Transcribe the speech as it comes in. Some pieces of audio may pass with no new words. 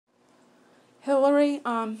Hillary,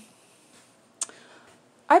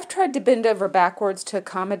 I've tried to bend over backwards to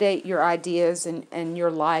accommodate your ideas and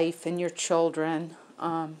your life and your children.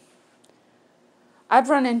 I've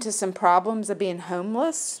run into some problems of being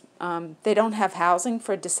homeless. They don't have housing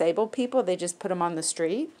for disabled people, they just put them on the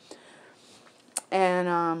street. And,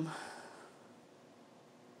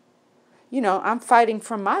 I'm fighting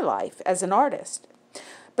for my life as an artist.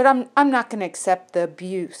 But I'm not going to accept the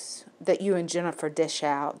abuse that you and Jennifer dish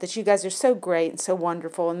out, that you guys are so great and so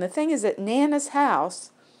wonderful. And the thing is, at Nana's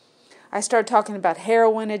house, I started talking about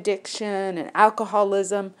heroin addiction and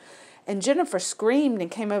alcoholism, and Jennifer screamed and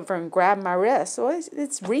came over and grabbed my wrist. So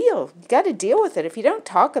it's real. You got to deal with it. If you don't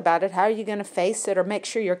talk about it, how are you going to face it or make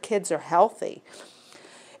sure your kids are healthy?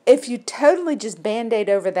 If you totally just Band-Aid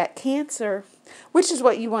over that cancer, which is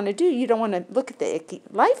what you want to do, you don't want to look at the icky.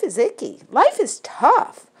 Life is icky. Life is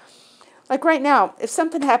tough. Like right now, if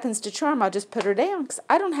something happens to Charm, I'll just put her down because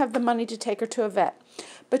I don't have the money to take her to a vet.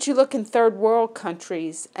 But you look in third world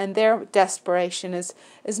countries, and their desperation is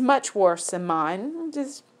much worse than mine.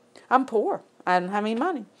 I'm poor. I don't have any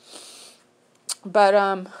money. But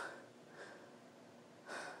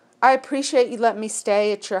I appreciate you letting me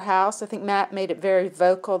stay at your house. I think Matt made it very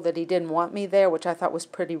vocal that he didn't want me there, which I thought was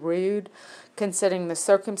pretty rude, considering the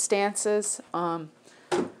circumstances.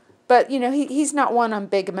 But, he's not one on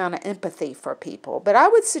big amount of empathy for people. But I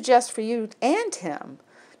would suggest for you and him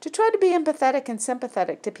to try to be empathetic and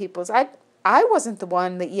sympathetic to people. I wasn't the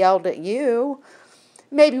one that yelled at you,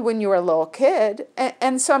 maybe when you were a little kid.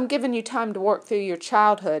 And so I'm giving you time to work through your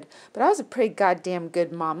childhood. But I was a pretty goddamn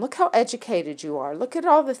good mom. Look how educated you are. Look at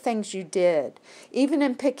all the things you did. Even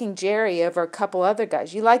in picking Jerry over a couple other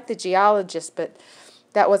guys. You liked the geologist, but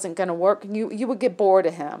that wasn't going to work. You would get bored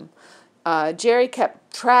of him. Jerry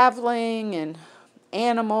kept traveling and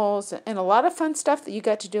animals and a lot of fun stuff that you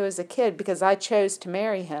got to do as a kid because I chose to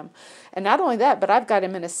marry him. And not only that, but I've got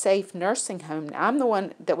him in a safe nursing home. I'm the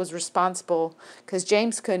one that was responsible, because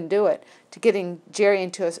James couldn't do it, to getting Jerry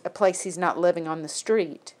into a place he's not living on the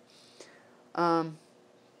street.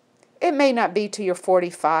 It may not be till you're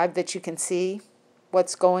 45 that you can see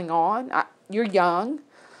what's going on. You're young.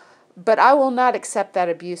 But I will not accept that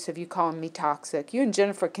abuse of you calling me toxic. You and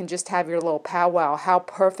Jennifer can just have your little powwow, how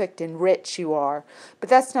perfect and rich you are. But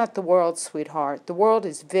that's not the world, sweetheart. The world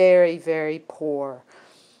is very, very poor.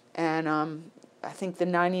 And I think the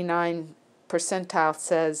 99 percentile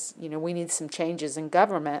says, we need some changes in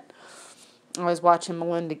government. I was watching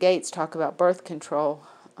Melinda Gates talk about birth control.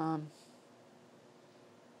 Now,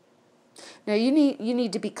 you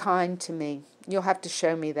need to be kind to me. You'll have to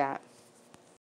show me that.